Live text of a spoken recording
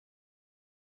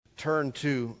turn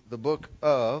to the book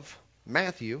of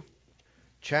Matthew,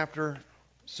 chapter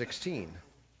 16.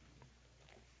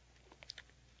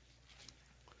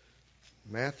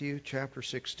 Matthew, chapter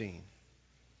 16.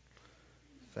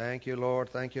 Thank you, Lord.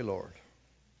 Thank you, Lord.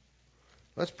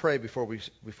 Let's pray before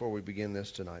we begin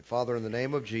this tonight. Father, in the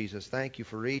name of Jesus, thank you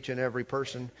for each and every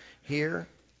person here.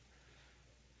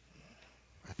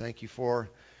 I thank you for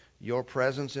your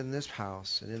presence in this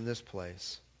house and in this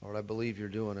place. Lord, I believe you're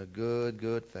doing a good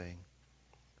thing.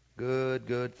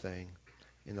 Good thing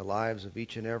in the lives of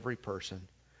each and every person.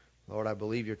 Lord, I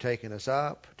believe you're taking us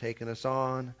up, taking us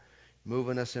on,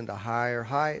 moving us into higher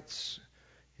heights,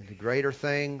 into greater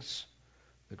things,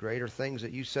 the greater things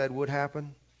that you said would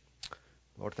happen.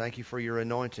 Lord, thank you for your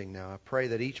anointing now. I pray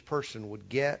that each person would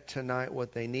get tonight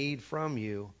what they need from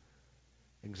you,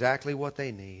 exactly what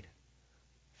they need.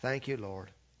 Thank you,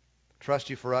 Lord.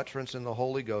 Trust you for utterance in the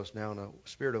Holy Ghost now in a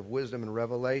spirit of wisdom and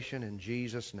revelation in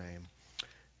Jesus' name.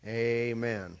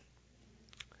 Amen.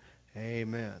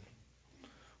 Amen.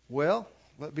 Well,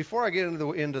 before I get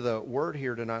into the word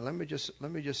here tonight, let me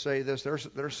just say this.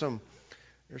 There's some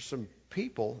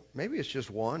people. Maybe it's just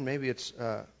one. Maybe it's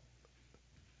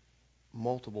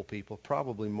multiple people.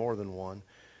 Probably more than one.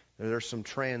 There's some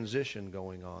transition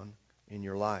going on in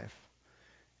your life,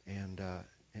 and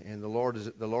the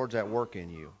Lord's at work in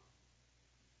you.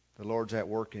 The Lord's at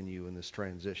work in you in this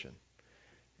transition,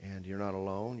 and you're not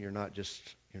alone. You're not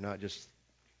just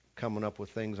coming up with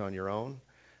things on your own.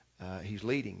 He's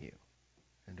leading you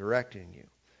and directing you,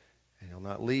 and He'll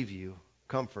not leave you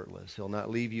comfortless. He'll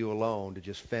not leave you alone to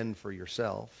just fend for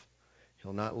yourself.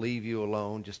 He'll not leave you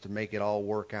alone just to make it all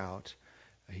work out.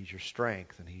 He's your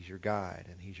strength, and He's your guide,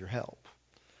 and He's your help.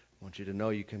 I want you to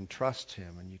know you can trust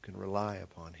Him and you can rely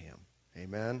upon Him.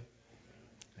 Amen?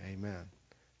 Amen.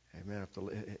 Amen.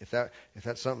 If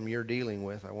that's something you're dealing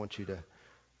with, I want you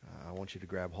to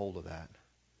grab hold of that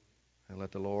and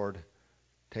let the Lord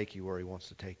take you where He wants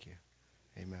to take you.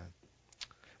 Amen.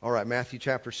 All right, Matthew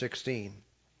chapter 16.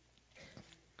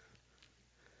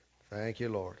 Thank you,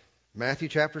 Lord. Matthew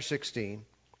chapter 16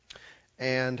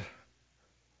 and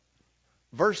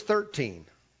verse 13.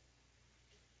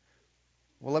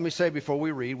 Well, let me say before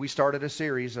we read, we started a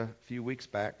series a few weeks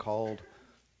back called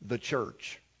The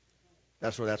Church.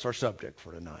 That's our subject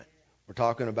for tonight. We're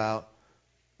talking about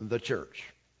the church.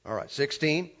 All right,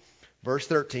 16, verse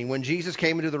 13. When Jesus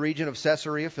came into the region of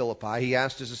Caesarea Philippi, He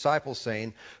asked His disciples,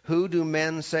 saying, "Who do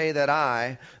men say that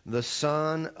I, the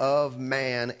Son of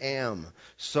Man, am?"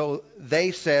 So they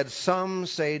said, "Some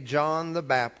say John the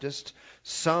Baptist,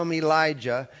 some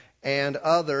Elijah, and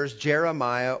others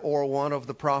Jeremiah or one of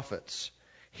the prophets."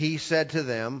 He said to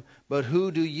them, "But who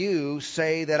do you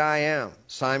say that I am?"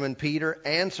 Simon Peter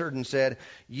answered and said,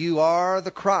 "You are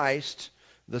the Christ,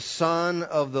 the Son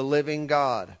of the living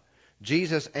God."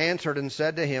 Jesus answered and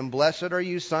said to him, "Blessed are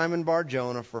you, Simon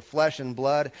Bar-Jonah, for flesh and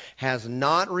blood has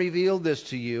not revealed this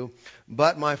to you,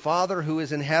 but my Father who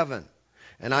is in heaven.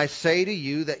 And I say to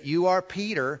you that you are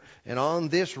Peter, and on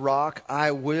this rock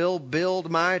I will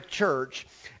build my church,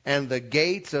 and the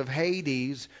gates of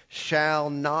Hades shall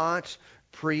not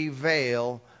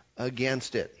prevail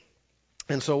against it."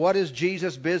 And so what is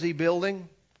Jesus busy building?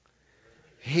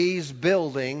 He's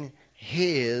building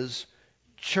His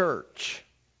church.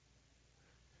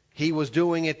 He was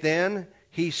doing it then.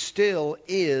 He still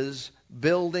is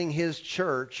building His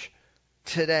church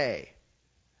today.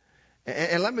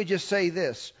 And let me just say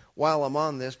this while I'm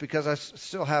on this, because I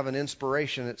still have an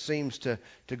inspiration that seems to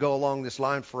go along this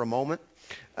line for a moment.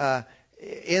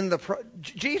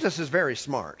 Jesus is very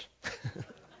smart.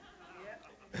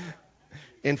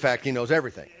 In fact, He knows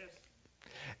everything.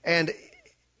 And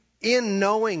in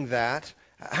knowing that,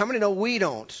 how many know we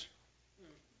don't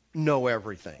know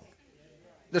everything?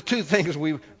 The two things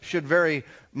we should very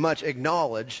much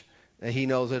acknowledge: that He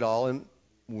knows it all and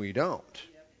we don't.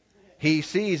 He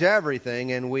sees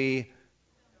everything and we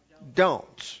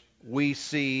don't. We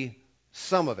see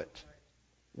some of it.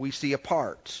 We see a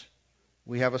part.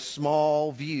 We have a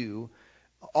small view,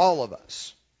 all of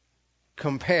us,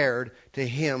 compared to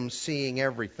Him seeing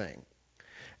everything.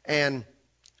 And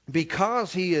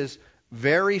because He is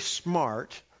very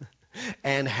smart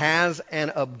and has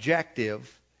an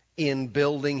objective in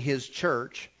building His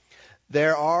church,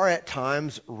 there are at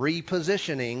times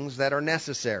repositionings that are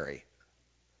necessary.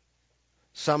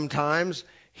 Sometimes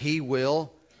He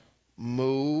will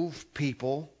move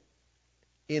people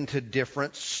into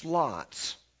different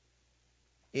slots,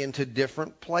 into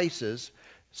different places,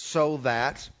 so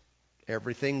that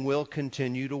everything will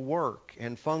continue to work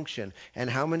and function. And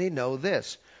how many know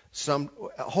this?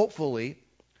 Hopefully,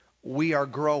 we are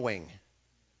growing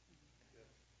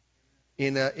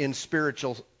in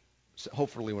spiritual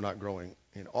Hopefully we're not growing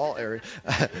in all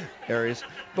areas,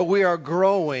 but we are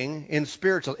growing in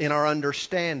spiritual, in our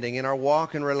understanding, in our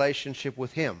walk and relationship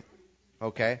with Him.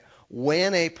 Okay?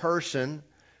 When a person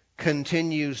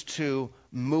continues to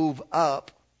move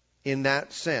up in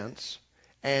that sense,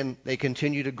 and they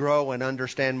continue to grow and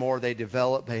understand more, they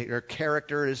develop, their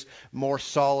character is more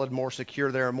solid, more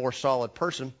secure, they're a more solid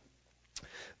person,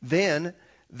 then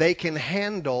they can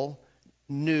handle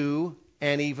new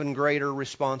and even greater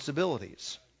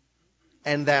responsibilities.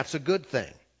 And that's a good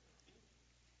thing.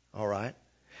 All right?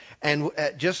 And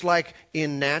just like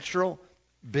in natural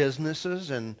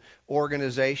businesses and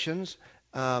organizations,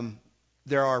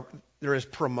 there is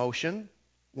promotion.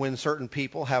 When certain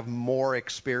people have more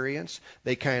experience,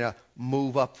 they kind of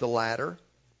move up the ladder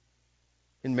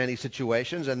in many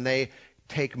situations, and they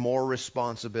take more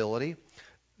responsibility.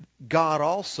 God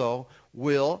also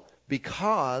will,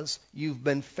 because you've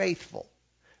been faithful,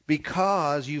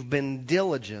 because you've been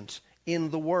diligent in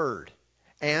the Word.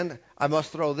 And I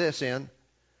must throw this in,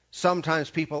 sometimes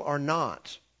people are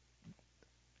not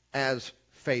as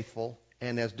faithful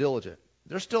and as diligent.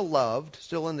 They're still loved,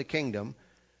 still in the kingdom,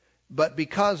 but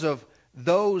because of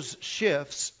those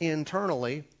shifts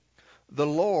internally, the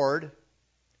Lord,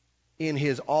 in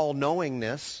His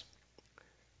all-knowingness,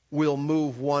 will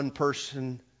move one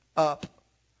person up,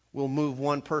 will move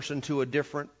one person to a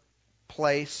different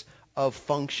place of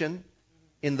function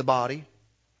in the body,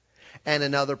 and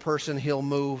another person He'll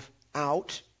move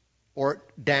out or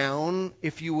down,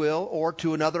 if you will, or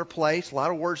to another place. A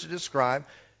lot of words to describe.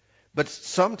 But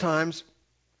sometimes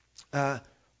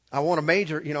I want to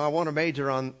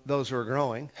major on those who are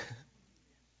growing.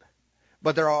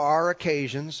 But there are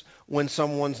occasions when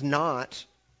someone's not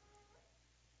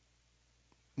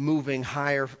moving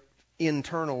higher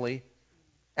internally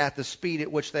at the speed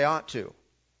at which they ought to.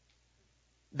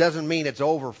 Doesn't mean it's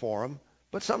over for them,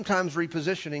 but sometimes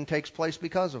repositioning takes place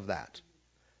because of that.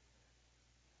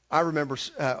 I remember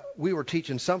we were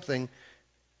teaching something,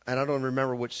 and I don't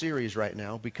remember which series right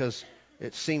now because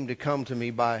it seemed to come to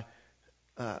me by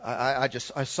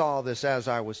I saw this as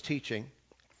I was teaching,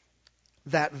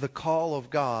 that the call of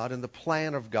God and the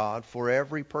plan of God for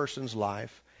every person's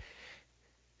life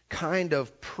kind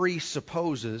of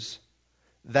presupposes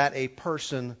that a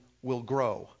person will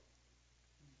grow.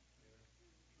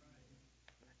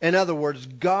 In other words,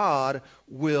 God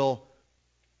will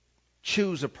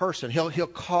choose a person. He'll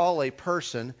call a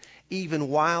person even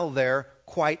while they're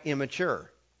quite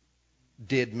immature.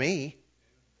 Did me.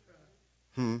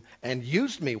 And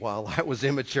used me while I was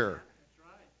immature.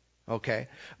 Okay.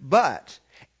 But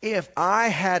if I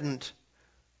hadn't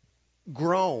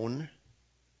grown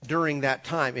during that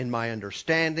time in my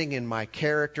understanding, in my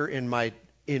character, in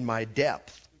my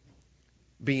depth,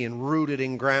 being rooted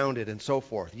and grounded and so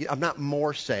forth. I'm not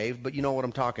more saved, but you know what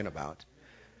I'm talking about.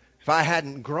 If I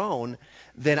hadn't grown,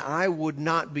 then I would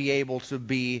not be able to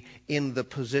be in the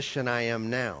position I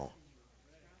am now.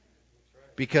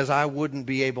 Because I wouldn't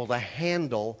be able to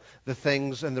handle the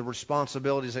things and the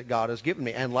responsibilities that God has given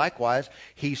me. And likewise,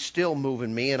 He's still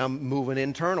moving me, and I'm moving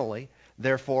internally.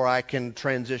 Therefore, I can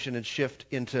transition and shift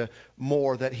into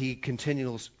more that He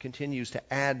continues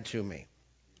to add to me.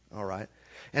 All right?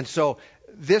 And so,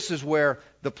 this is where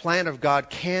the plan of God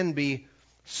can be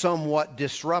somewhat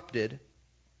disrupted.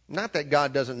 Not that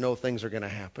God doesn't know things are going to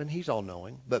happen. He's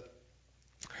all-knowing. But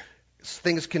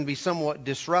things can be somewhat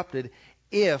disrupted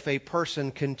if a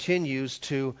person continues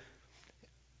to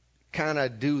kind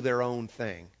of do their own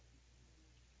thing.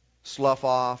 Slough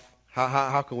off.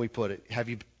 How can we put it? Have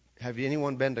you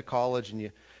anyone been to college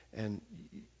and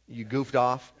you goofed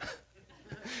off?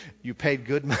 You paid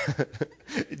good money.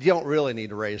 You don't really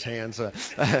need to raise hands.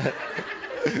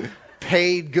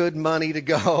 Paid good money to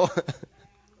go.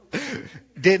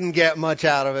 Didn't get much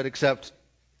out of it except,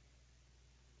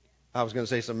 I was going to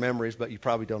say some memories, but you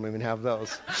probably don't even have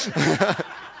those.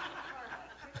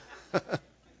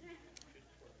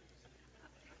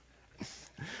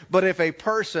 But if a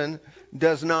person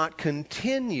does not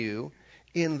continue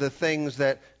in the things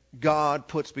that God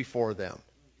puts before them,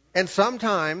 and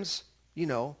sometimes,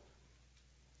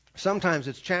 sometimes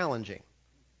it's challenging.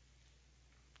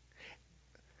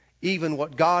 Even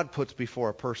what God puts before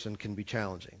a person can be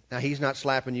challenging. Now, He's not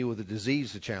slapping you with a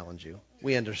disease to challenge you.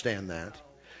 We understand that.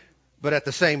 But at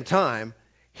the same time,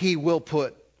 He will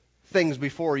put things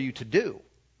before you to do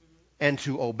and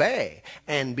to obey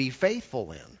and be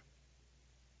faithful in.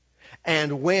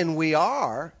 And when we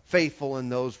are faithful in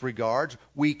those regards,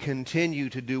 we continue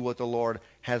to do what the Lord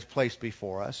has placed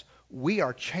before us. We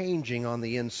are changing on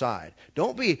the inside.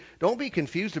 Don't be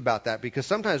confused about that, because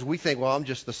sometimes we think, well, I'm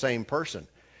just the same person.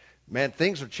 Man,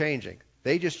 things are changing.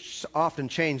 They just often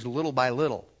change little by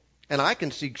little. And I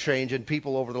can see change in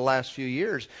people over the last few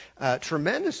years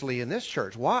tremendously in this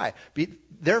church. Why?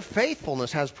 Their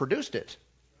faithfulness has produced it.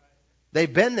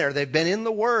 They've been there. They've been in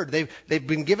the Word. They've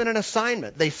been given an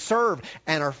assignment. They serve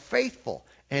and are faithful.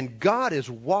 And God is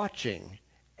watching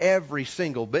every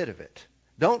single bit of it.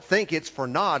 Don't think it's for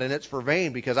naught and it's for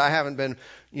vain because I haven't been,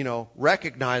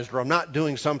 recognized or I'm not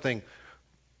doing something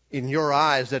in your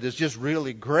eyes that is just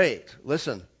really great.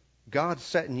 Listen, God's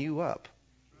setting you up.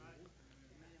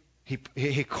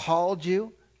 He called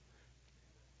you,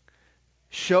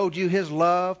 showed you His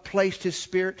love, placed His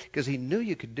Spirit because He knew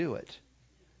you could do it.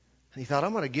 And He thought,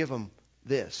 I'm going to give them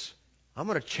this. I'm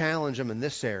going to challenge them in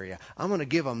this area. I'm going to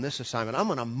give them this assignment. I'm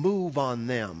going to move on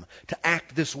them to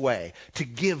act this way, to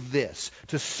give this,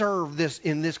 to serve this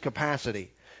in this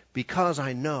capacity. Because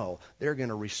I know they're going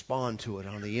to respond to it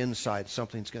on the inside.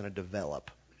 Something's going to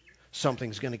develop.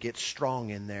 Something's going to get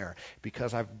strong in there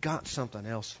because I've got something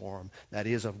else for them that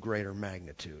is of greater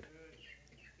magnitude.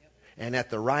 And at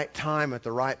the right time, at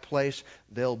the right place,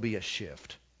 there'll be a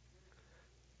shift.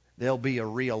 There'll be a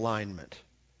realignment.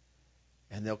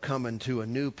 And they'll come into a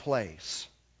new place.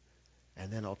 And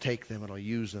then I'll take them and I'll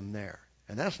use them there.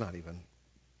 And that's not even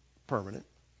permanent.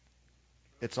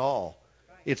 It's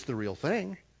the real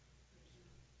thing.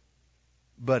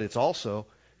 But it's also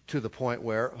to the point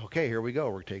where, okay, here we go.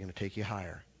 We're going to take you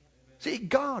higher. See,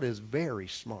 God is very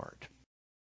smart.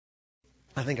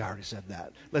 I think I already said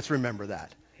that. Let's remember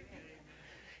that.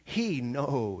 He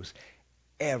knows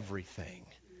everything.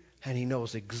 And He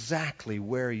knows exactly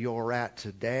where you're at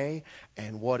today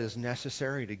and what is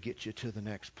necessary to get you to the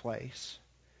next place.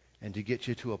 And to get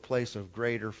you to a place of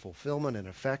greater fulfillment and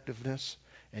effectiveness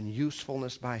and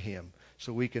usefulness by Him.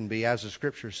 So we can be, as the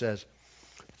Scripture says,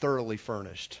 thoroughly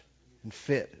furnished and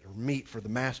fit or meet for the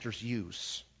Master's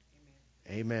use.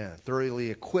 Amen. Thoroughly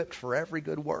equipped for every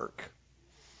good work.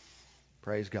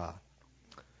 Praise God.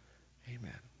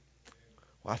 Amen.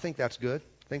 Well, I think that's good.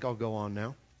 I think I'll go on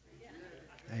now.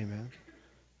 Amen.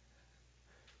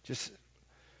 Just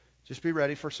be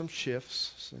ready for some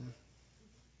shifts, some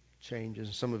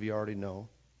changes. Some of you already know.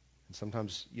 And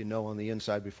sometimes you know on the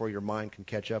inside before your mind can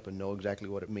catch up and know exactly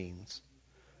what it means.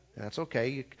 And that's okay.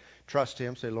 You trust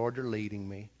Him. Say, Lord, you're leading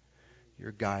me.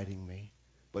 You're guiding me.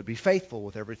 But be faithful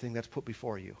with everything that's put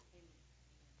before you.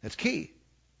 That's key.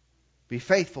 Be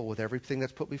faithful with everything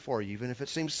that's put before you, even if it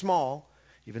seems small,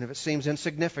 even if it seems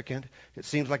insignificant. It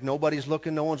seems like nobody's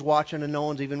looking, no one's watching, and no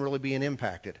one's even really being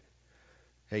impacted.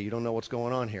 Hey, you don't know what's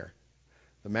going on here.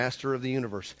 The Master of the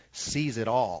universe sees it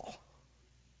all.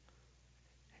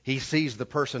 He sees the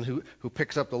person who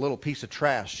picks up the little piece of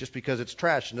trash just because it's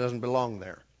trash and doesn't belong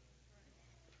there.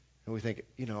 And we think,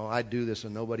 I do this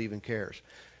and nobody even cares.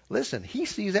 Listen, He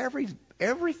sees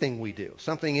everything we do.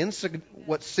 Something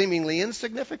what's seemingly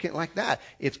insignificant like that.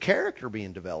 It's character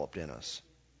being developed in us.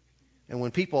 And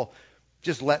when people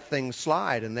just let things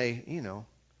slide and they,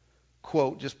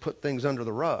 quote, just put things under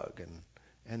the rug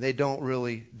and they don't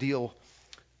really deal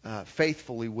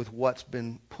faithfully with what's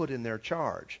been put in their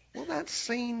charge. Well, that's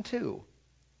seen too.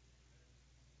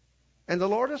 And the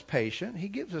Lord is patient. He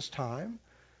gives us time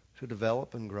to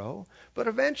develop and grow. But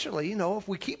eventually, if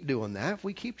we keep doing that, if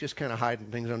we keep just kind of hiding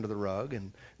things under the rug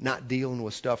and not dealing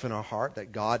with stuff in our heart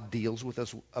that God deals with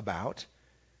us about,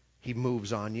 He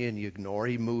moves on you and you ignore.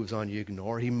 He moves on you,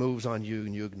 ignore. He moves on you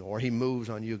and you ignore. He moves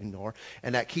on you, ignore.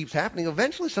 And that keeps happening.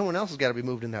 Eventually, someone else has got to be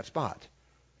moved in that spot.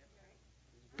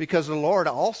 Because the Lord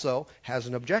also has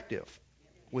an objective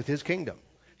with His kingdom.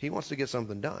 He wants to get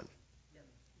something done.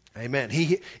 Amen.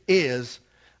 He is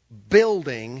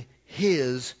building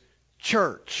His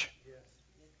church.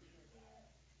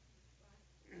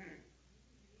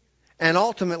 And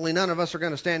ultimately, none of us are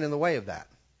going to stand in the way of that.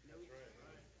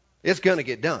 It's going to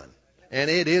get done. And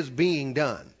it is being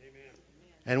done.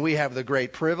 And we have the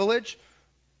great privilege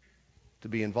to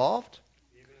be involved,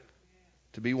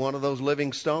 to be one of those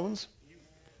living stones.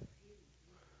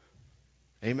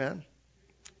 Amen.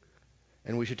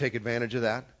 And we should take advantage of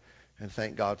that and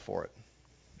thank God for it.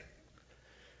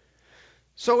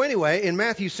 So anyway, in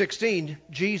Matthew 16,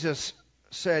 Jesus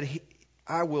said,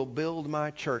 I will build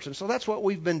my church. And so that's what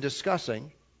we've been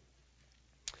discussing.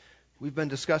 We've been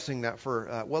discussing that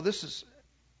for, this is,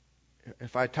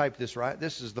 if I type this right,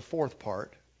 this is the fourth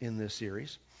part in this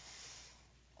series.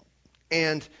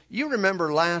 And you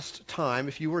remember last time,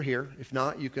 if you were here, if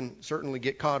not, you can certainly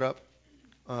get caught up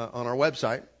on our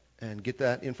website and get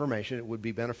that information. It would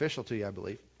be beneficial to you, I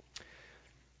believe.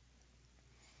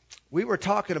 We were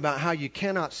talking about how you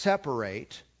cannot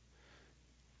separate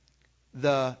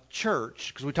the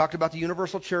church, because we talked about the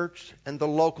universal church and the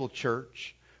local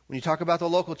church. when you talk about the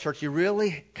local church, you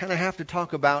really kind of have to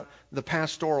talk about the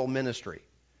pastoral ministry,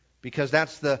 because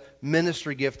that's the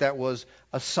ministry gift that was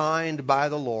assigned by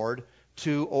the Lord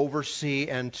to oversee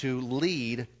and to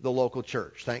lead the local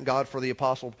church. Thank God for the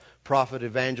apostle, prophet,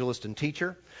 evangelist, and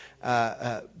teacher.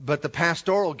 But the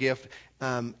pastoral gift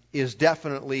is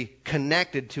definitely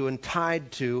connected to and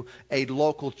tied to a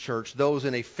local church, those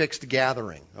in a fixed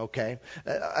gathering. Okay,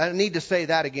 I need to say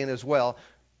that again as well.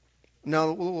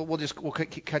 No, we'll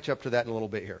catch up to that in a little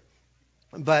bit here.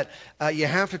 But you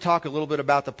have to talk a little bit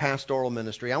about the pastoral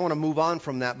ministry. I want to move on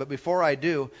from that, but before I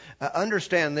do,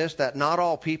 understand this, that not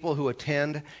all people who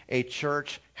attend a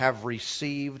church have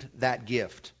received that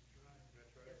gift.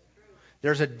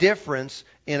 There's a difference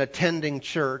in attending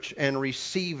church and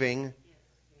receiving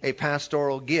a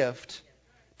pastoral gift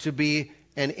to be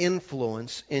an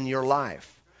influence in your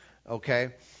life. Okay?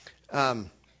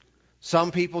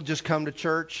 Some people just come to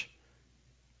church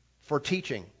for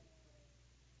teaching,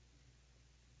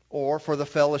 or for the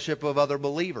fellowship of other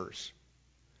believers.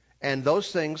 And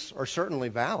those things are certainly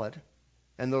valid,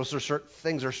 and those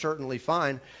things are certainly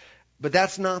fine, but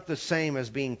that's not the same as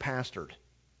being pastored.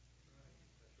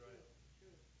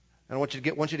 And I want you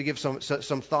to give some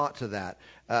thought to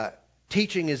that.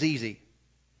 Teaching is easy,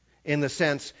 in the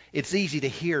sense it's easy to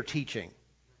hear teaching.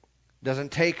 It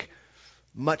doesn't take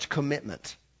much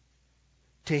commitment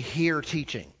to hear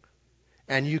teaching.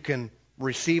 And you can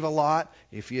receive a lot.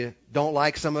 If you don't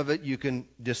like some of it, you can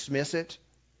dismiss it.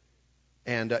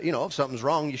 And, if something's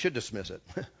wrong, you should dismiss it.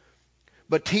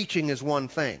 But teaching is one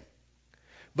thing.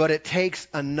 But it takes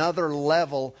another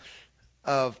level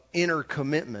of inner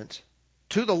commitment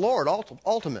to the Lord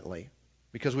ultimately,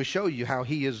 because we show you how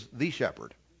He is the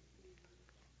shepherd.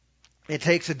 It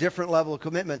takes a different level of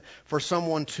commitment for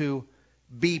someone to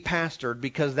be pastored,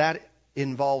 because that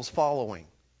involves following.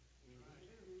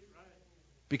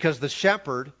 Because the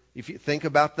shepherd, if you think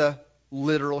about the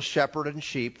literal shepherd and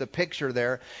sheep, the picture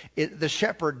there, the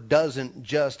shepherd doesn't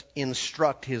just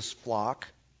instruct his flock.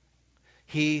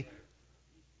 He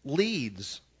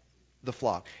leads the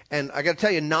flock. And I got to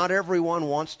tell you, not everyone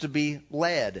wants to be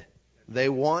led. They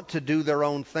want to do their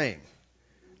own thing.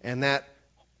 And that,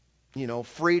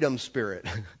 freedom spirit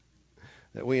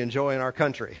that we enjoy in our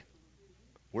country.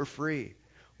 We're free.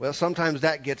 Well, sometimes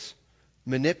that gets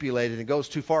manipulated and goes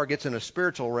too far, gets in a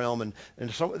spiritual realm, and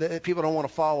people don't want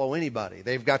to follow anybody.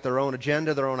 They've got their own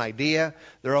agenda, their own idea,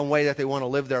 their own way that they want to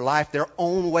live their life, their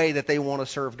own way that they want to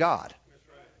serve God.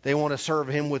 They want to serve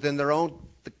Him within the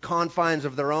confines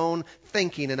of their own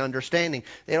thinking and understanding.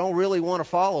 They don't really want to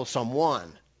follow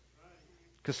someone,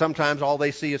 because sometimes all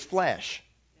they see is flesh.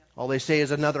 All they see is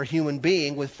another human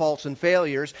being with faults and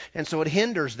failures, and so it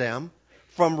hinders them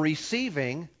from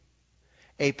receiving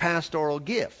a pastoral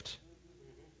gift.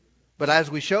 But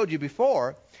as we showed you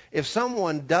before, if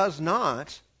someone does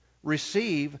not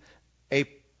receive a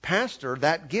pastor,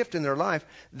 that gift in their life,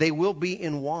 they will be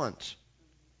in want.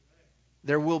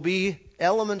 There will be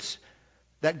elements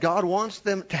that God wants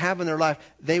them to have in their life.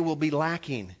 They will be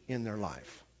lacking in their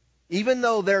life. Even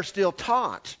though they're still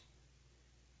taught,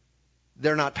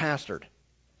 they're not pastored.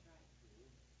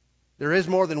 There is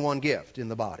more than one gift in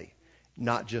the body,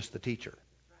 not just the teacher.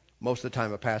 Most of the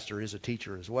time a pastor is a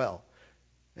teacher as well.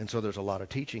 And so there's a lot of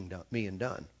teaching being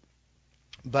done.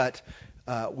 But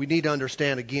we need to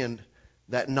understand again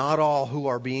that not all who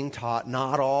are being taught,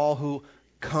 not all who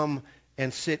come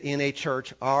and sit in a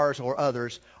church, ours or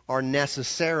others, are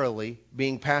necessarily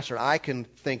being pastored. I can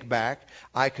think back,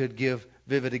 I could give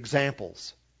vivid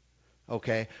examples,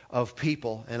 of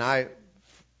people, and I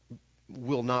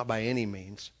will not by any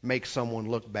means make someone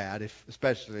look bad,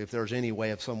 especially if there's any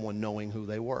way of someone knowing who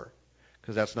they were,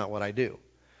 because that's not what I do.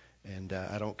 And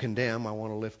I don't condemn. I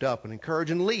want to lift up and encourage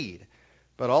and lead.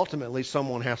 But ultimately,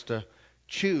 someone has to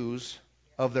choose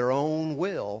of their own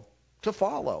will to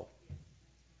follow.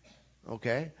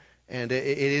 Okay? And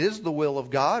it is the will of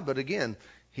God, but again,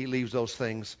 He leaves those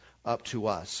things up to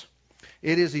us.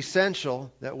 It is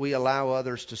essential that we allow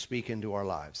others to speak into our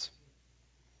lives.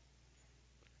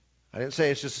 I didn't say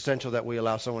it's just essential that we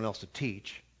allow someone else to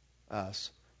teach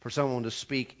us, for someone to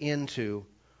speak into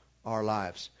our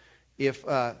lives.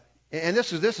 And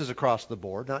this is across the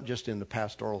board, not just in the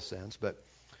pastoral sense, but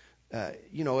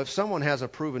if someone has a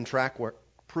proven track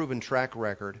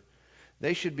record,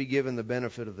 they should be given the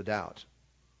benefit of the doubt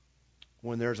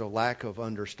when there's a lack of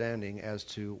understanding as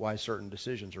to why certain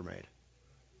decisions are made.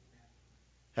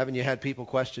 Haven't you had people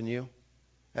question you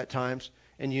at times,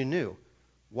 and you knew?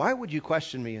 Why would you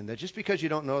question me in that? Just because you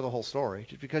don't know the whole story,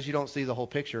 just because you don't see the whole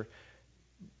picture.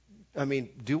 I mean,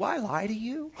 do I lie to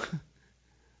you?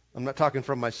 I'm not talking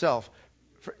from myself.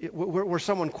 Where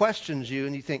someone questions you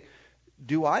and you think,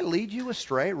 do I lead you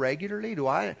astray regularly?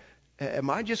 Am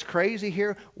I just crazy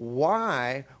here?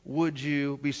 Why would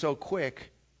you be so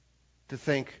quick to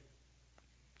think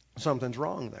something's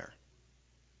wrong there?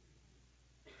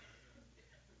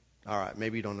 All right,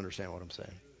 maybe you don't understand what I'm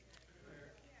saying.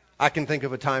 I can think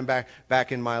of a time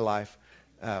back in my life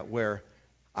where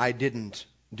I didn't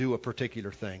do a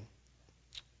particular thing.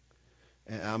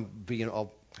 And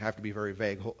I'll have to be very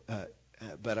vague,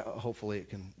 but hopefully it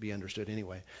can be understood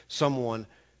anyway. Someone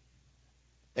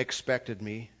expected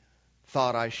me,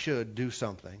 thought I should do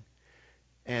something,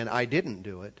 and I didn't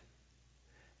do it.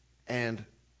 And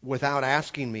without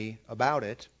asking me about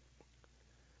it,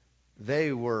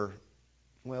 they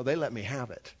let me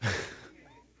have it.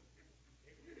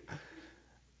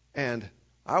 And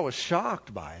I was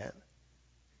shocked by it.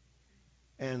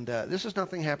 And this is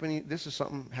something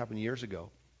happened years ago.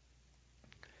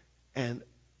 And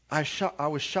I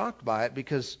was shocked by it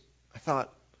because I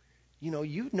thought,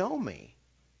 you know me.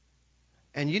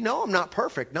 And I'm not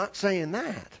perfect, not saying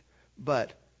that.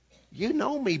 But you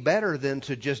know me better than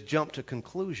to just jump to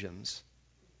conclusions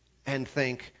and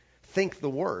think the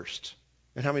worst.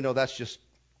 And how many know that's just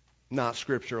not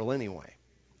scriptural anyway?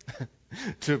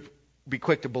 To be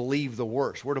quick to believe the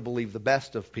worst. We're to believe the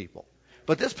best of people.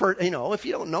 But this if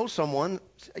you don't know someone,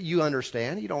 you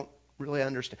understand. You don't really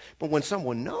understand. But when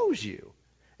someone knows you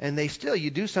and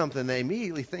you do something, they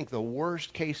immediately think the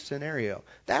worst case scenario.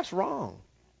 That's wrong.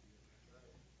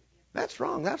 That's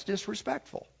wrong. That's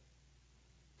disrespectful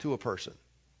to a person.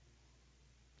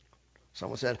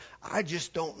 Someone said, I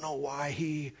just don't know why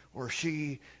he or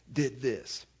she did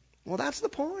this. Well, that's the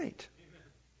point.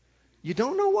 You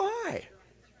don't know why.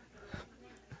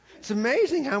 It's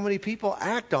amazing how many people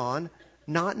act on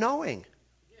not knowing.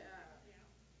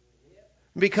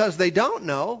 Because they don't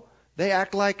know, they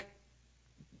act like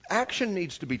action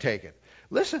needs to be taken.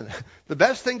 Listen, the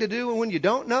best thing to do when you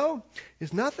don't know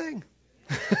is nothing.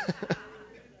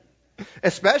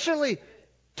 Especially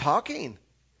talking.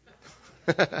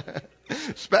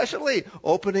 Especially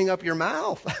opening up your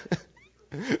mouth.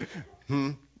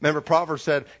 Remember Proverbs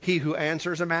said, he who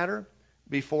answers a matter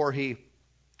before he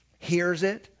hears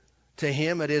it, to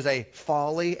him it is a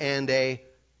folly and a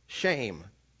shame.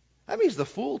 That means the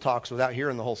fool talks without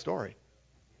hearing the whole story.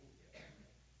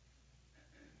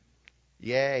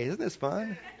 Yay, isn't this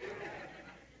fun?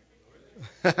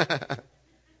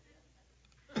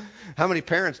 How many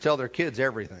parents tell their kids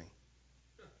everything?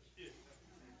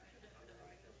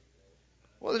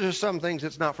 Well, there's just some things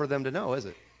it's not for them to know, is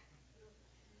it?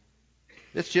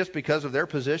 It's just because of their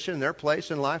position, their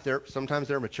place in life, sometimes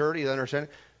their maturity, their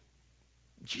understanding.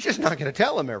 You're just not going to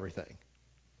tell them everything.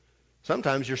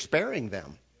 Sometimes you're sparing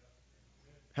them.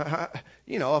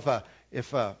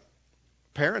 If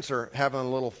parents are having a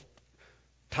little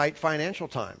tight financial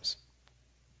times,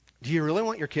 do you really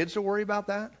want your kids to worry about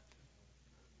that?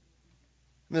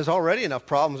 There's already enough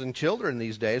problems in children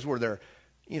these days where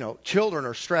children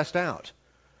are stressed out.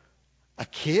 A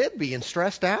kid being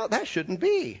stressed out, that shouldn't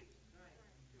be.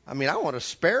 I want to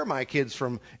spare my kids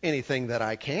from anything that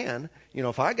I can.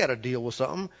 If I got to deal with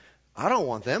something, I don't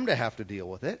want them to have to deal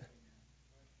with it.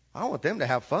 I want them to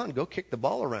have fun. Go kick the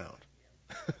ball around.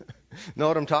 Know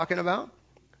what I'm talking about?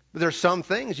 But there's some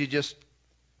things you just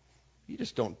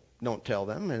don't tell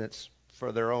them, and it's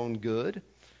for their own good.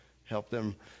 Help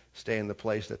them stay in the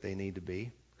place that they need to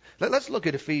be. Let's look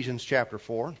at Ephesians chapter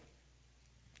 4.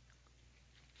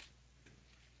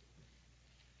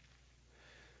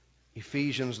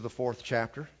 Ephesians, the 4th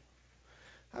chapter.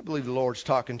 I believe the Lord's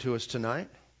talking to us tonight.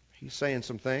 He's saying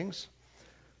some things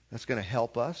that's going to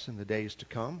help us in the days to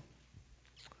come.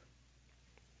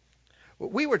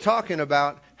 We were talking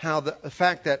about how the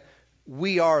fact that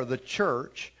we are the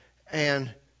church,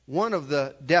 and one of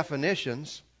the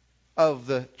definitions of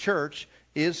the church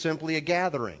is simply a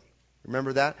gathering.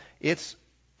 Remember that? It's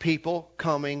people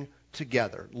coming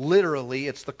together. Literally,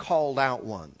 it's the called out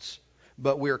ones.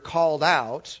 But we're called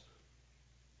out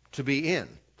to be in.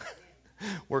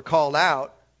 We're called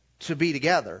out to be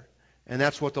together. And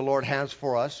that's what the Lord has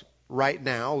for us right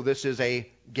now. This is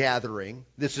a gathering.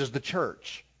 This is the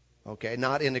church. Okay,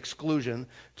 not in exclusion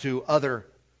to other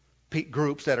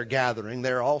groups that are gathering.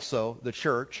 They're also the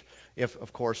church, if,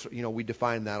 of course, we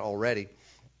define that already.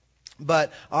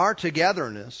 But our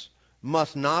togetherness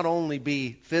must not only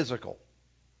be physical.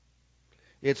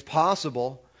 It's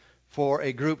possible for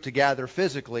a group to gather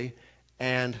physically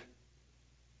and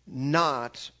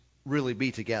not really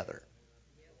be together.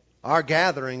 Our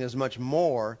gathering is much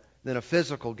more than a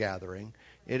physical gathering.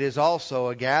 It is also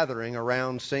a gathering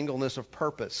around singleness of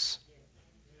purpose.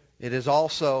 It is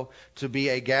also to be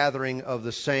a gathering of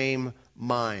the same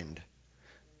mind.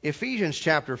 Ephesians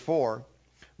chapter 4,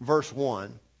 verse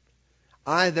 1.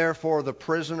 I, therefore, the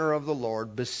prisoner of the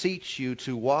Lord, beseech you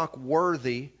to walk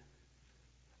worthy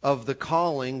of the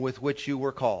calling with which you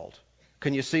were called.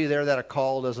 Can you see there that a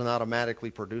call doesn't automatically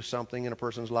produce something in a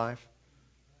person's life?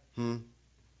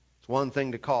 It's one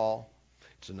thing to call.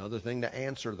 It's another thing to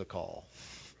answer the call.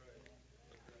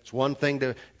 It's one thing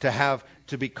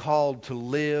to be called to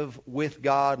live with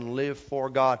God and live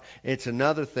for God. It's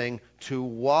another thing to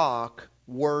walk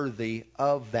worthy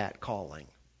of that calling.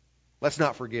 Let's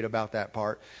not forget about that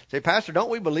part. Say, Pastor,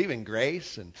 don't we believe in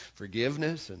grace and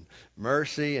forgiveness and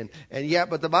mercy? And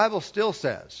yet, but the Bible still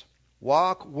says,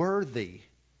 walk worthy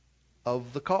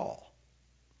of the call.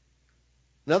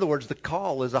 In other words, the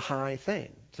call is a high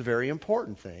thing. It's a very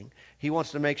important thing. He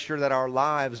wants to make sure that our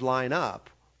lives line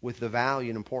up with the value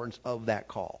and importance of that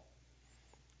call.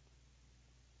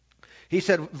 He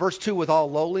said, verse 2, with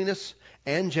all lowliness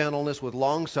and gentleness, with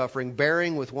long-suffering,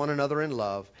 bearing with one another in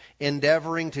love,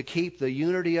 endeavoring to keep the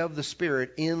unity of the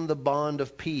Spirit in the bond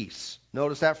of peace.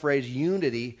 Notice that phrase,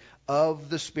 unity of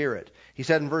the Spirit. He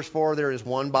said in verse 4, there is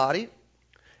one body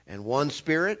and one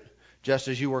Spirit, just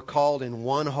as you were called in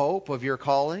one hope of your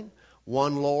calling,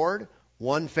 one Lord,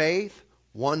 one faith,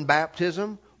 one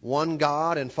baptism, one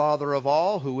God and Father of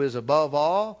all, who is above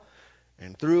all,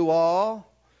 and through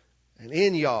all, and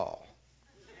in y'all.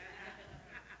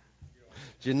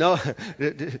 Did you know?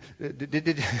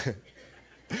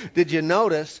 Did you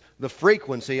notice the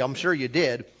frequency? I'm sure you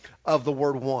did, of the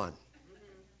word one.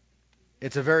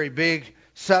 It's a very big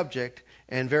subject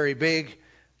and very big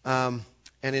and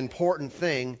important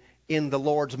thing in the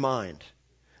Lord's mind,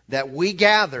 that we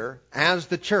gather as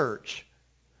the church,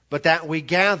 but that we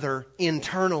gather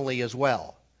internally as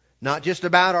well. Not just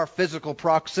about our physical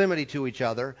proximity to each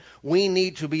other. We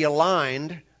need to be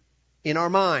aligned in our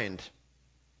mind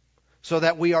so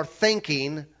that we are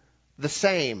thinking the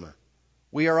same.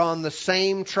 We are on the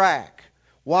same track.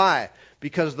 Why?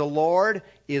 Because the Lord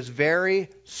is very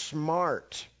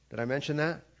smart. Did I mention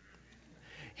that?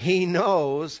 He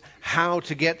knows how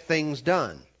to get things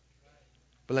done.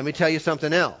 But let me tell you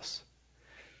something else.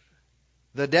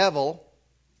 The devil,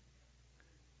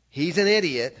 he's an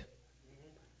idiot,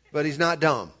 but he's not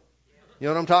dumb. You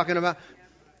know what I'm talking about?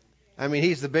 I mean,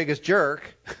 he's the biggest jerk,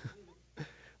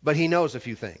 but he knows a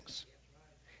few things.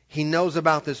 He knows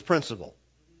about this principle.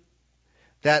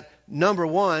 That, number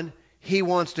one, he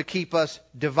wants to keep us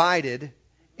divided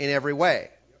in every way.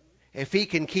 If he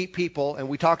can keep people, and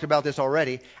we talked about this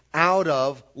already, out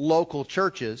of local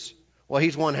churches, well,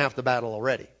 he's won half the battle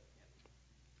already.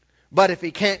 But if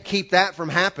he can't keep that from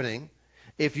happening,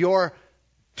 if you're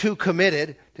too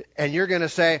committed and you're going to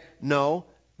say, no,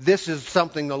 this is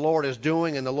something the Lord is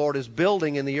doing and the Lord is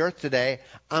building in the earth today,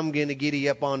 I'm going to giddy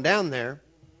up on down there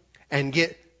and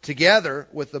get together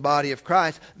with the body of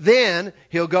Christ, then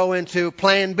he'll go into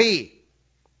plan B.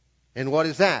 And what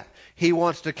is that? He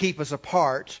wants to keep us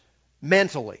apart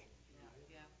mentally.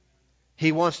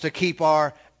 He wants to keep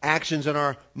our actions and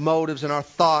our motives and our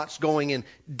thoughts going in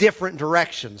different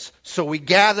directions. So we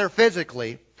gather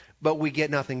physically, but we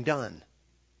get nothing done.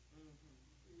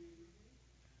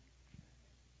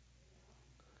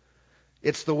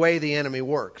 It's the way the enemy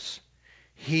works.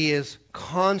 He is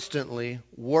constantly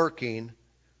working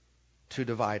to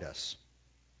divide us.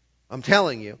 I'm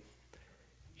telling you,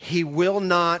 he will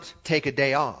not take a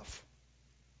day off,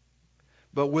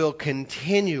 but will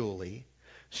continually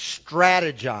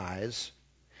strategize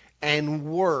and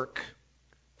work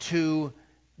to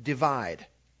divide,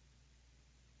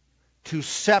 to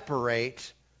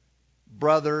separate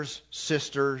brothers,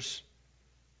 sisters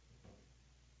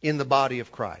in the body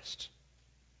of Christ.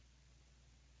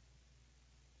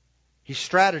 He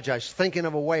strategized, thinking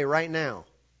of a way right now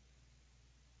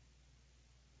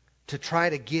to try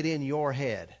to get in your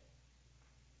head,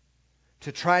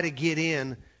 to try to get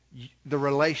in the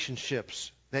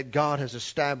relationships that God has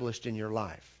established in your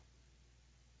life.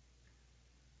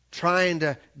 Trying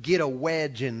to get a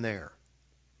wedge in there.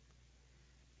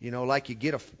 You know, like you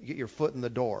get your foot in the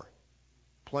door,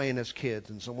 playing as kids,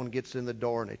 and someone gets in the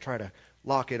door and they try to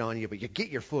lock it on you, but you get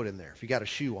your foot in there if you got a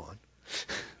shoe on.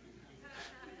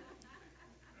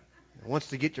 Once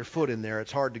to get your foot in there,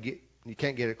 it's hard to get, you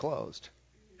can't get it closed.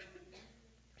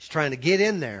 He's trying to get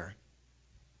in there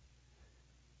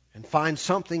and find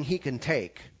something he can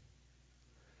take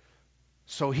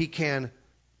so he can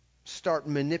start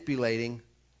manipulating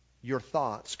your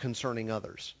thoughts concerning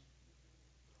others.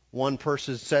 One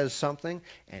person says something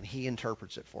and he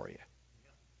interprets it for you.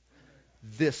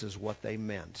 This is what they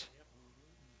meant.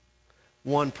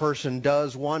 One person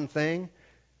does one thing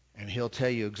and he'll tell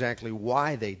you exactly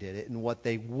why they did it and what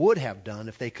they would have done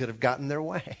if they could have gotten their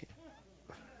way.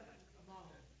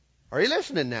 Are you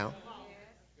listening now?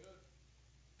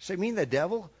 So you mean the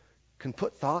devil can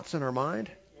put thoughts in our mind?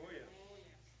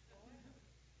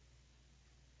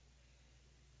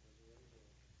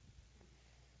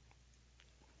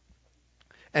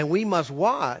 And we must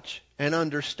watch and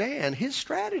understand his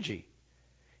strategy.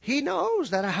 He knows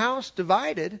that a house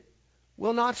divided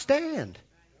will not stand.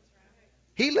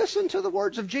 He listened to the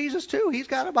words of Jesus too. He's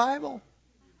got a Bible.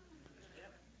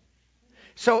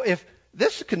 So if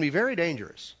this can be very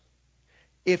dangerous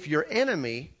if your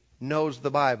enemy knows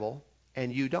the Bible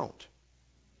and you don't.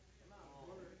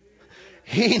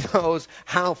 He knows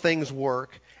how things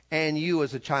work and you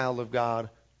as a child of God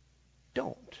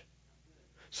don't.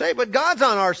 Say, but God's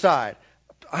on our side.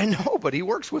 I know, but he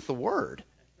works with the Word.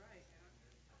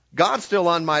 God's still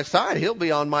on my side. He'll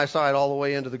be on my side all the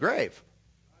way into the grave.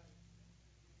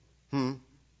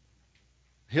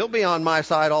 He'll be on my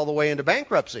side all the way into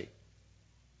bankruptcy.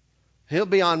 He'll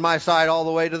be on my side all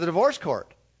the way to the divorce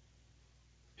court.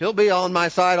 He'll be on my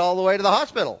side all the way to the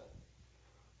hospital.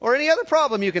 Or any other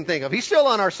problem you can think of. He's still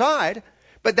on our side,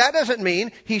 but that doesn't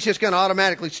mean he's just going to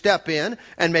automatically step in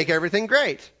and make everything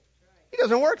great. He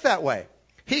doesn't work that way.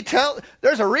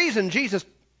 There's a reason Jesus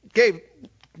gave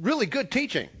really good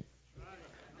teaching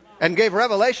and gave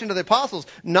revelation to the apostles,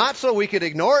 not so we could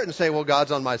ignore it and say, well,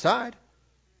 God's on my side.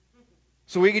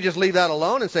 So we could just leave that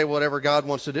alone and say, whatever God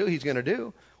wants to do, he's going to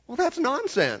do. Well, that's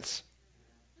nonsense.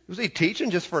 Was he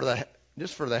teaching just for the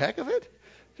heck of it?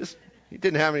 He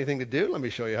didn't have anything to do. Let me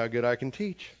show you how good I can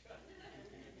teach.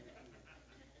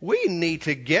 We need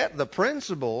to get the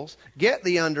principles, get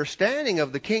the understanding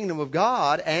of the kingdom of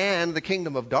God and the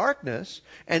kingdom of darkness,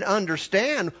 and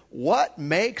understand what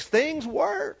makes things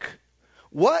work.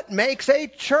 What makes a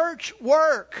church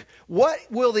work? What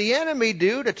will the enemy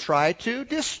do to try to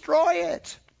destroy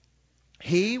it?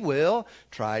 He will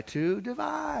try to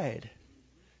divide.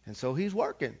 And so he's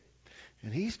working.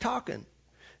 And he's talking.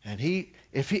 And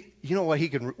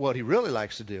what he really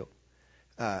likes to do,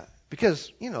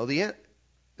 because,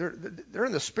 they're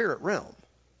in the spirit realm.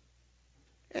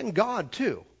 And God,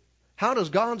 too. How does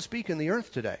God speak in the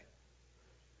earth today?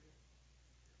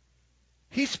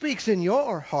 He speaks in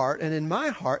your heart and in my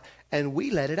heart, and we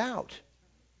let it out.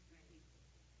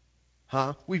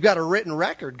 We've got a written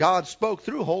record. God spoke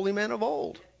through holy men of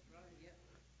old.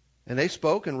 And they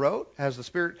spoke and wrote as the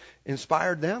Spirit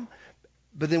inspired them.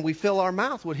 But then we fill our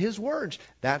mouth with his words.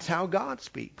 That's how God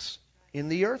speaks in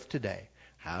the earth today.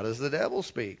 How does the devil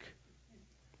speak?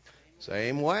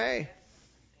 Same way.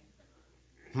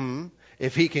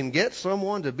 If he can get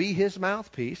someone to be his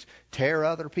mouthpiece, tear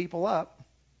other people up,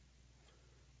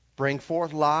 bring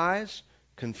forth lies,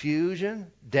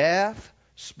 confusion, death,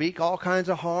 speak all kinds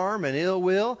of harm and ill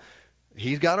will,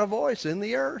 he's got a voice in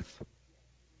the earth.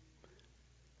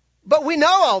 But we know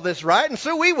all this, right? And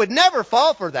so we would never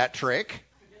fall for that trick.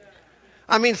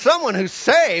 I mean, someone who's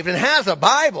saved and has a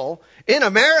Bible in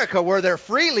America where they're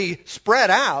freely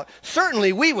spread out,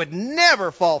 certainly we would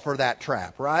never fall for that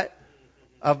trap, right?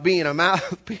 Of being a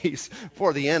mouthpiece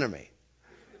for the enemy.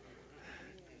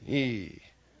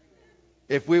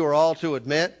 If we were all to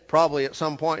admit, probably at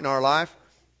some point in our life,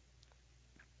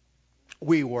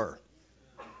 we were.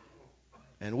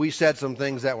 And we said some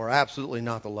things that were absolutely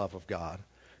not the love of God.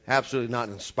 Absolutely not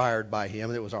inspired by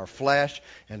him. It was our flesh.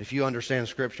 And if you understand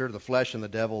Scripture, the flesh and the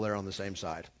devil, they're on the same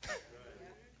side.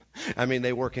 I mean,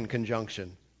 they work in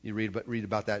conjunction. You read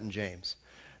about that in James.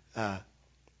 But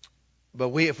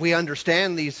if we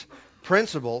understand these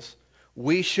principles,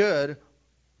 we should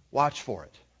watch for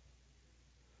it.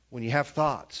 When you have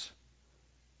thoughts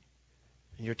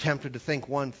and you're tempted to think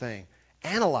one thing,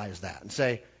 analyze that and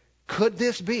say, could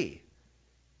this be?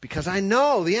 Because I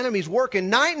know the enemy's working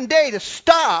night and day to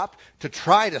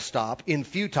try to stop in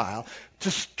futile,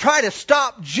 to try to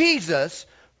stop Jesus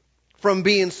from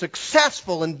being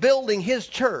successful in building his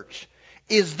church.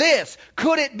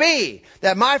 Could it be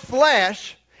that my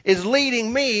flesh is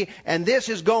leading me and this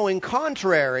is going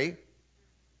contrary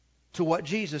to what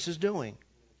Jesus is doing?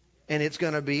 And it's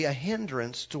going to be a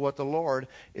hindrance to what the Lord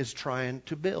is trying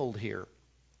to build here.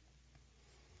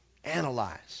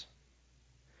 Analyze.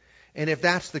 And if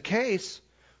that's the case,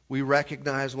 we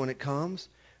recognize when it comes,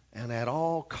 and at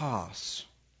all costs,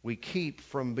 we keep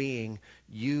from being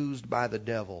used by the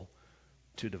devil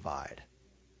to divide.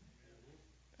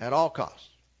 At all costs.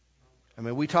 I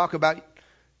mean, we talk about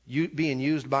you being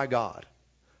used by God.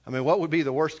 I mean, what would be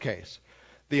the worst case?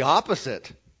 The opposite.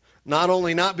 Not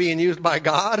only not being used by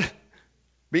God,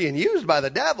 being used by the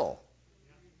devil.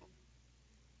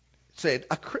 Say,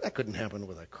 that couldn't happen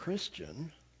with a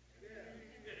Christian.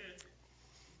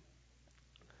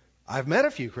 I've met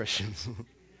a few Christians.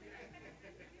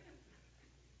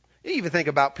 even think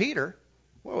about Peter.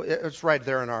 Well, it's right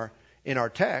there in our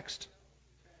text.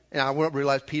 And I wouldn't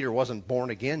realize Peter wasn't born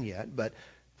again yet, but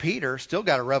Peter still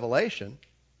got a revelation.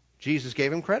 Jesus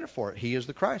gave him credit for it. He is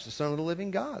the Christ, the Son of the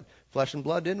living God. Flesh and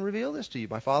blood didn't reveal this to you.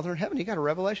 My Father in heaven, he got a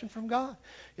revelation from God.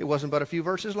 It wasn't but a few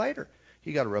verses later.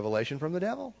 He got a revelation from the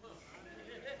devil.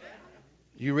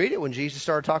 You read it when Jesus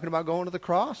started talking about going to the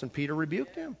cross, and Peter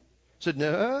rebuked him. Said,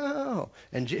 no.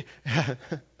 And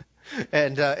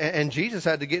and Jesus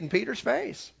had to get in Peter's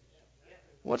face.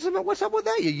 What's up with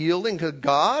that? You yielding to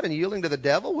God and yielding to the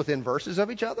devil within verses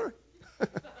of each other?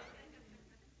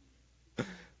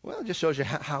 Well, it just shows you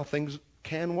how things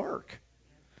can work.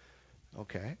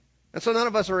 Okay. And so none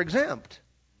of us are exempt.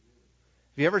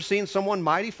 Have you ever seen someone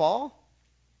mighty fall?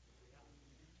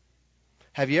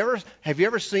 Have you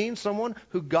ever seen someone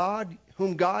whom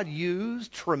God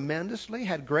used tremendously,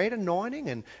 had great anointing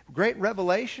and great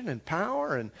revelation and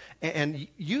power and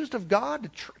used of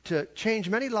God to change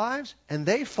many lives, and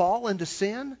they fall into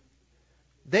sin?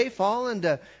 They fall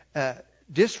into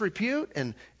disrepute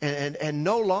and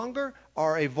no longer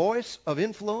are a voice of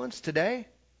influence today?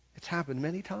 It's happened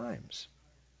many times.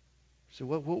 So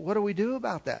what do we do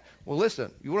about that? Well,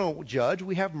 listen, you don't judge.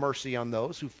 We have mercy on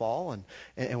those who fall,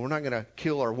 and we're not going to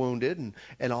kill our wounded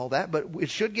and all that. But it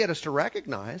should get us to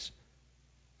recognize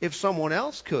if someone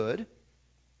else could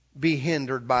be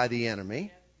hindered by the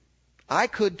enemy, I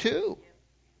could too. You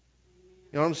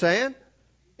know what I'm saying?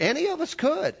 Any of us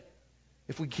could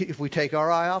if we take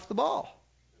our eye off the ball.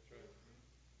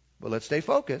 But let's stay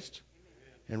focused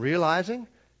and realizing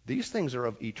these things are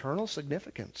of eternal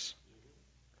significance.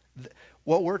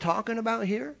 What we're talking about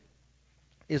here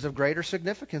is of greater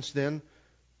significance than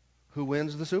who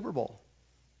wins the Super Bowl.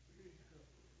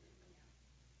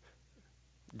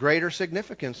 Greater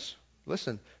significance,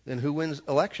 listen, than who wins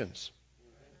elections.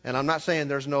 And I'm not saying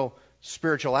there's no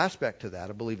spiritual aspect to that.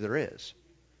 I believe there is.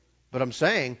 But I'm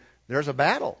saying there's a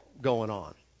battle going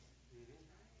on.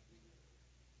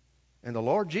 And the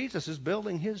Lord Jesus is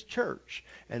building his church.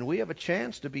 And we have a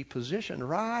chance to be positioned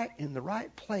right in the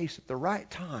right place at the right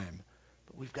time.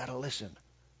 But we've got to listen.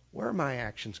 Where are my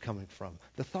actions coming from?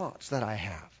 The thoughts that I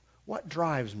have. What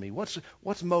drives me?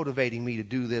 What's motivating me to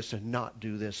do this and not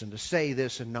do this, and to say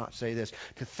this and not say this,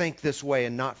 to think this way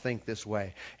and not think this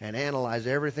way, and analyze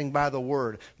everything by the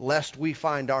Word, lest we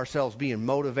find ourselves being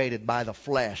motivated by the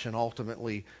flesh and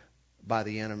ultimately by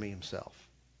the enemy himself.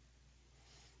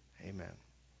 Amen.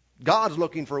 God's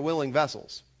looking for willing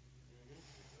vessels.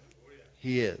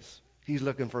 He is. He's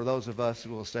looking for those of us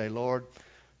who will say, Lord,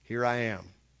 here I am.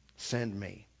 Send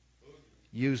me.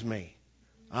 Use me.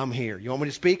 I'm here. You want me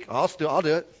to speak? I'll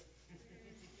do it.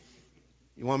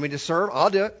 You want me to serve?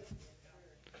 I'll do it.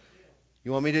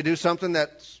 You want me to do something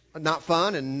that's not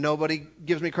fun and nobody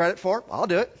gives me credit for? I'll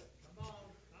do it.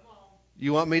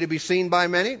 You want me to be seen by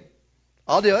many?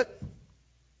 I'll do it.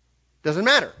 Doesn't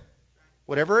matter.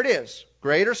 Whatever it is,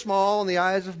 great or small in the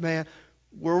eyes of man,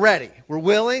 we're ready. We're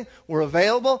willing. We're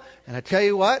available. And I tell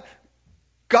you what,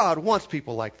 God wants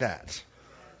people like that.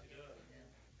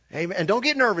 Amen. And don't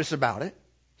get nervous about it.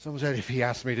 Someone said, if he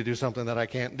asks me to do something that I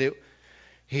can't do,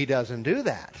 he doesn't do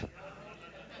that.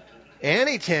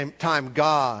 Anytime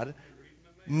God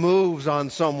moves on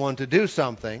someone to do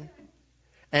something,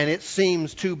 and it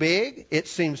seems too big, it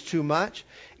seems too much,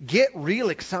 get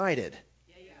real excited.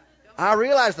 I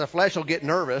realize the flesh will get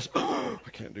nervous. I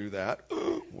can't do that.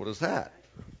 What is that?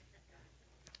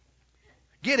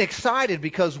 Get excited,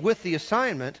 because with the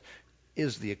assignment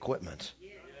is the equipment.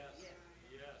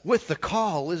 With the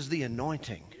call is the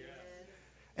anointing.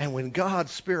 And when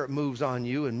God's Spirit moves on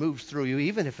you and moves through you,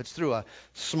 even if it's through a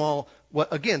small,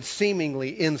 again,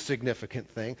 seemingly insignificant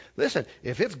thing, listen,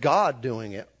 if it's God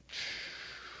doing it,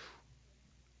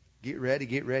 get ready,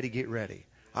 get ready, get ready.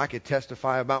 I could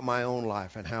testify about my own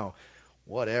life and how,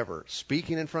 whatever,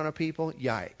 speaking in front of people,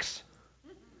 yikes.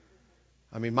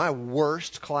 I mean, my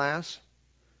worst class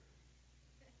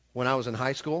when I was in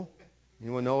high school,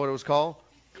 anyone know what it was called?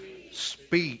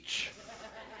 Speech.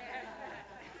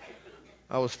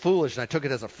 I was foolish and I took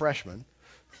it as a freshman.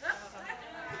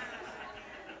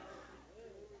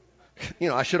 You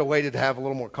know, I should have waited to have a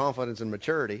little more confidence and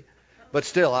maturity. But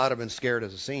still, I'd have been scared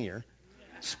as a senior.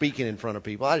 Speaking in front of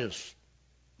people,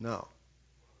 no.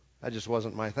 That just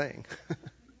wasn't my thing.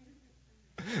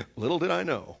 Little did I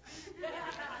know.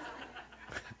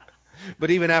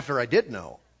 But even after I did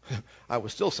know, I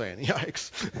was still saying,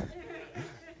 yikes.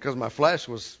 Because my flesh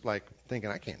was like thinking,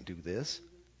 I can't do this.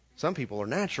 Some people are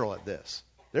natural at this.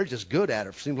 They're just good at it.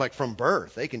 It seems like from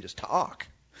birth. They can just talk.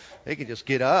 They can just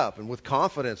get up and with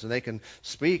confidence, and they can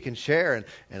speak and share. And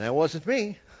that wasn't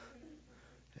me.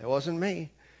 It wasn't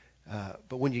me.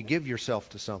 But when you give yourself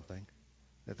to something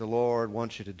that the Lord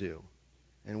wants you to do,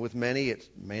 and with many it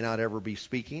may not ever be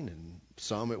speaking, and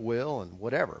some it will, and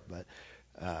whatever.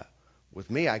 But with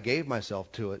me, I gave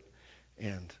myself to it,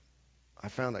 and I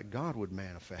found that God would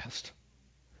manifest.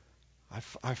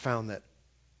 I found that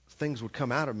things would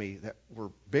come out of me that were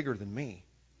bigger than me.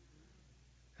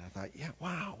 And I thought, yeah,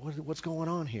 wow, what's going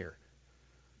on here?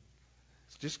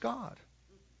 It's just God.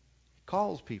 He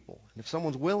calls people. And if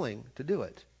someone's willing to do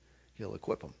it, He'll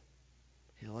equip them.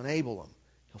 He'll enable them.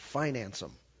 He'll finance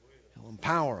them. He'll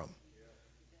empower them.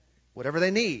 Whatever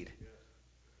they need,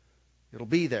 it'll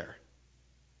be there.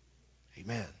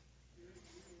 Amen.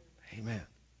 Amen.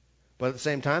 But at the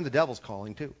same time, the devil's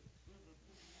calling too.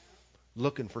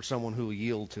 Looking for someone who will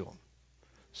yield to him.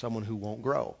 Someone who won't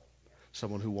grow.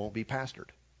 Someone who won't be pastored.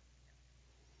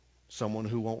 Someone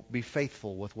who won't be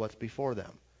faithful with what's before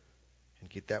them. And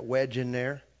get that wedge in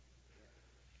there.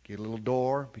 Get a little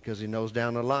door, because he knows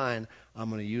down the line, I'm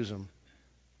going to use them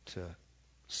to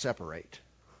separate.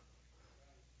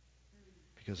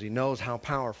 Because he knows how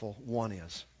powerful one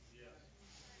is.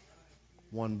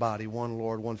 One body, one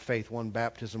Lord, one faith, one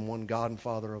baptism, one God and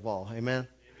Father of all. Amen?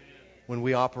 When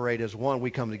we operate as one,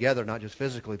 we come together, not just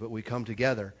physically, but we come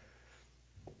together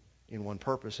in one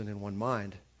purpose and in one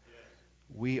mind.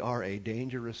 We are a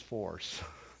dangerous force.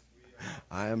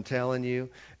 I am telling you.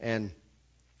 And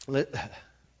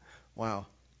wow.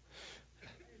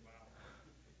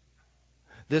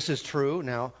 This is true.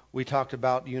 Now, we talked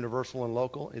about universal and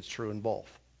local. It's true in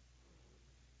both.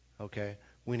 Okay?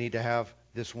 We need to have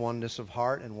this oneness of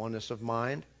heart and oneness of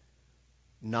mind,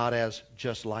 not as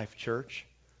just Life Church,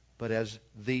 but as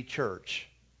the church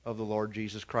of the Lord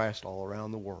Jesus Christ all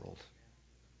around the world.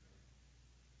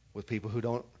 With people who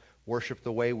don't worship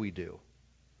the way we do.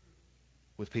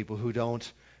 With people who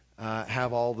don't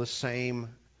have all the same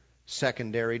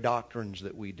secondary doctrines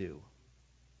that we do.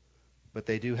 But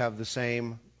they do have the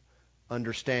same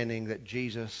understanding that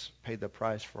Jesus paid the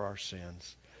price for our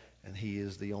sins. And He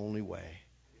is the only way.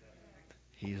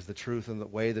 He is the truth and the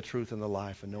way, the truth and the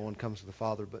life. And no one comes to the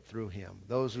Father but through Him.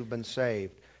 Those who've been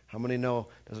saved. How many know?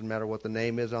 Doesn't matter what the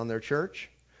name is on their church.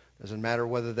 Doesn't matter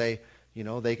whether they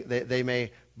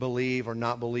may believe or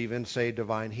not believe in, say,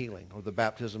 divine healing or the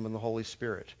baptism in the Holy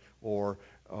Spirit, or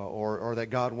that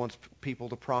God wants people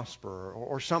to prosper,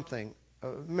 or something.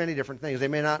 Many different things. They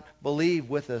may not believe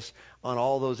with us on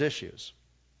all those issues,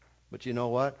 but you know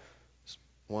what? It's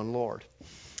one Lord,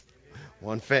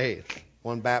 one faith,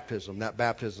 one baptism. That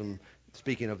baptism,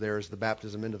 speaking of there, is the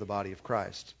baptism into the body of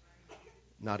Christ.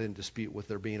 Not in dispute with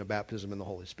there being a baptism in the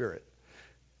Holy Spirit.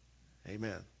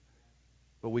 Amen.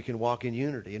 But we can walk in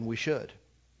unity, and we should.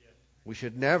 We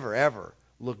should never, ever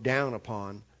look down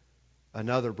upon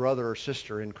another brother or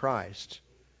sister in Christ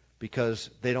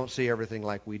because they don't see everything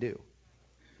like we do.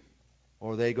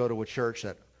 Or they go to a church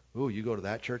that, ooh, you go to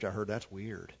that church? I heard that's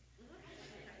weird.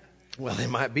 Well, they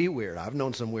might be weird. I've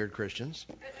known some weird Christians.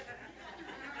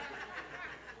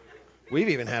 We've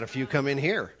even had a few come in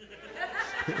here.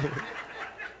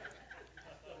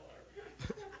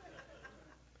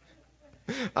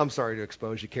 I'm sorry to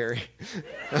expose you, Carrie.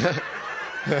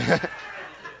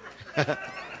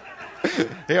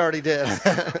 He already did.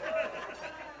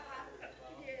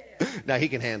 Now, he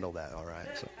can handle that, all right.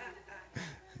 So,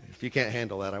 if you can't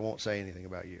handle that, I won't say anything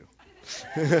about you.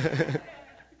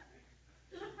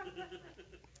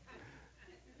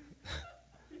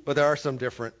 But there are some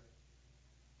different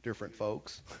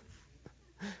folks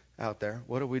out there.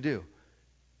 What do?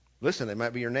 Listen, they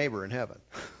might be your neighbor in heaven.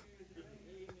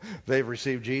 They've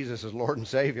received Jesus as Lord and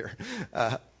Savior.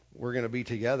 We're going to be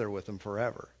together with them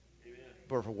forever. Amen.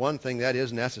 But for one thing, that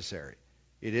is necessary.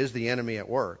 It is the enemy at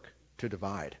work to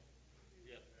divide.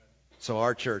 Yep. So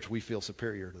our church, we feel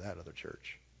superior to that other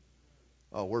church.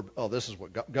 This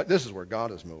is where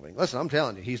God is moving. Listen, I'm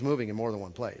telling you, He's moving in more than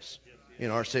one place in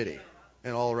our city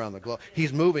and all around the globe.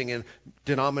 He's moving in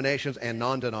denominations and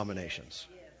non-denominations.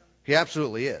 He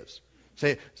absolutely is.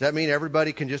 Say, does that mean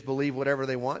everybody can just believe whatever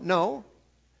they want? No.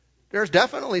 There's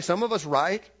definitely some of us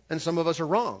right and some of us are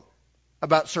wrong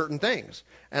about certain things.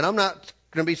 And I'm not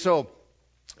going to be so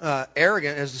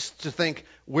arrogant as to think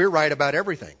we're right about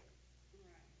everything.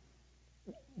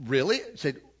 Really?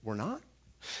 Say, we're not?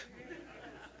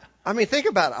 I mean, think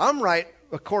about it. I'm right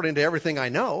according to everything I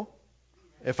know.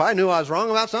 If I knew I was wrong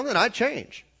about something, I'd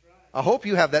change. I hope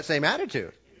you have that same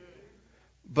attitude.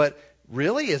 But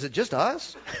really, is it just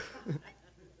us?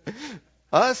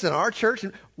 Us and our church,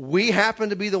 we happen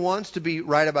to be the ones to be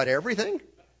right about everything?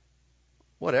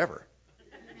 Whatever.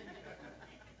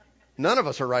 None of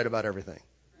us are right about everything.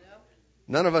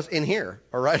 None of us in here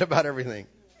are right about everything.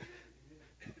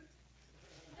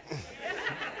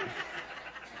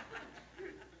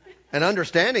 And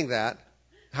understanding that,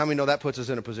 how many know that puts us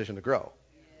in a position to grow?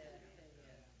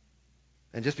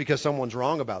 And just because someone's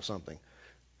wrong about something,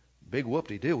 big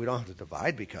whoop-de-doo, we don't have to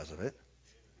divide because of it.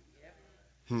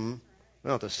 We don't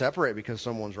have to separate because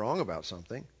someone's wrong about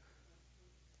something.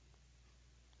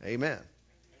 Amen.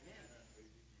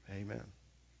 Amen.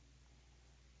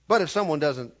 But if someone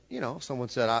doesn't, if someone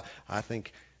said, I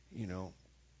think,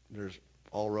 there's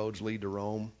all roads lead to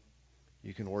Rome.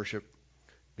 You can worship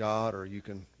God, or you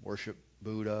can worship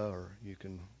Buddha, or you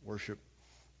can worship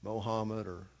Mohammed,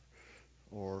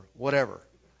 or whatever.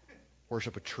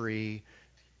 Worship a tree.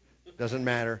 Doesn't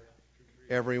matter.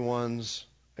 Everyone's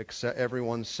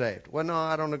saved. Well, no,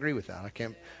 I don't agree with that.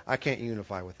 I can't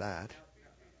unify with that.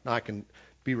 Now, I can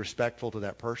be respectful to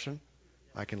that person.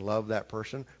 I can love that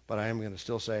person, but I am going to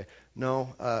still say,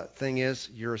 no, thing is,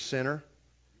 you're a sinner,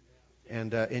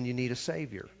 and you need a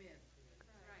Savior.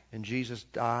 And Jesus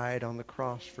died on the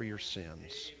cross for your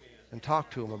sins. And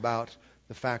talk to them about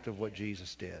the fact of what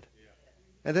Jesus did.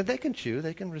 And then they can choose,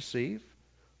 they can receive,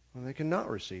 or they can not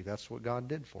receive. That's what God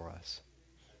did for us.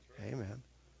 Amen.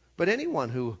 But anyone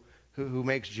who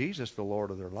makes Jesus the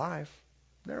Lord of their life,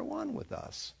 they're one with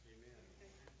us.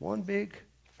 One big,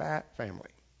 fat family.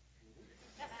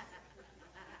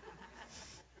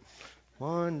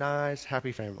 One nice,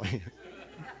 happy family.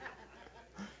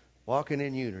 Walking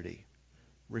in unity.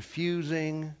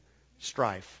 Refusing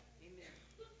strife.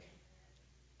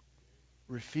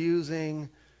 Refusing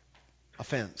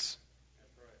offense.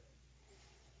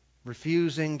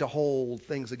 Refusing to hold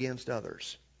things against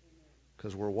others.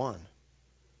 Because we're one.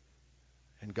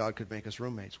 And God could make us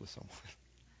roommates with someone.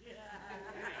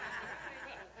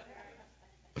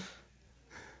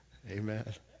 Amen.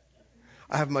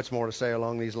 I have much more to say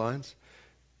along these lines.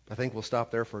 I think we'll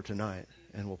stop there for tonight,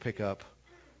 and we'll pick up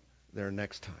there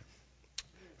next time.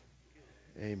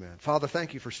 Amen. Father,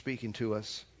 thank you for speaking to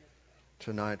us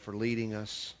tonight, for leading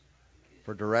us,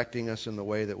 for directing us in the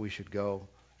way that we should go.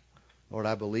 Lord,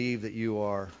 I believe that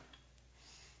you're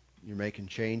making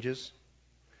changes.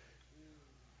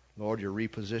 Lord, you're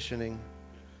repositioning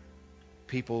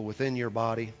people within your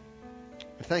body.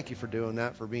 And thank you for doing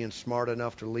that, for being smart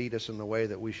enough to lead us in the way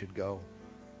that we should go.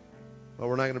 Well,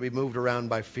 we're not going to be moved around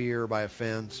by fear, by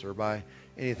offense, or by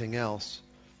anything else.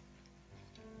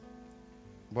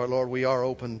 But Lord, we are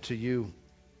open to you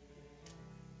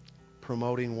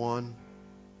promoting one,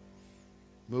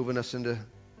 moving us into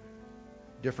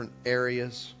different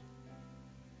areas.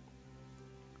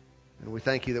 And we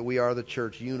thank you that we are the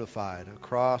church unified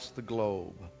across the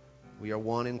globe. We are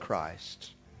one in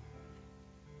Christ.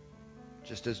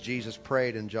 Just as Jesus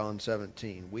prayed in John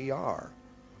 17, we are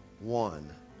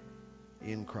one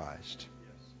in Christ.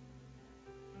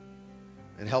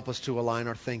 And help us to align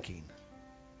our thinking.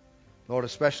 Lord,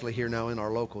 especially here now in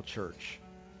our local church,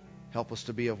 help us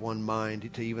to be of one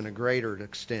mind to even a greater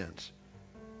extent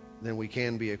than we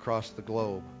can be across the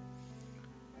globe.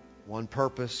 One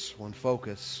purpose, one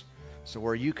focus, so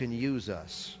where you can use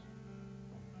us.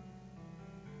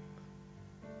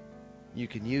 You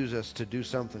can use us to do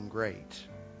something great,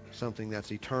 something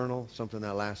that's eternal, something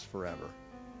that lasts forever.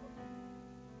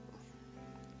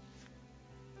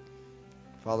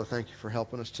 Father, thank you for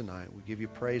helping us tonight. We give you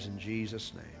praise in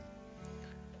Jesus' name.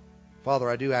 Father,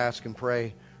 I do ask and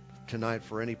pray tonight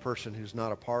for any person who's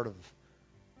not a part of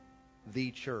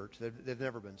the church. They've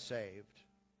never been saved.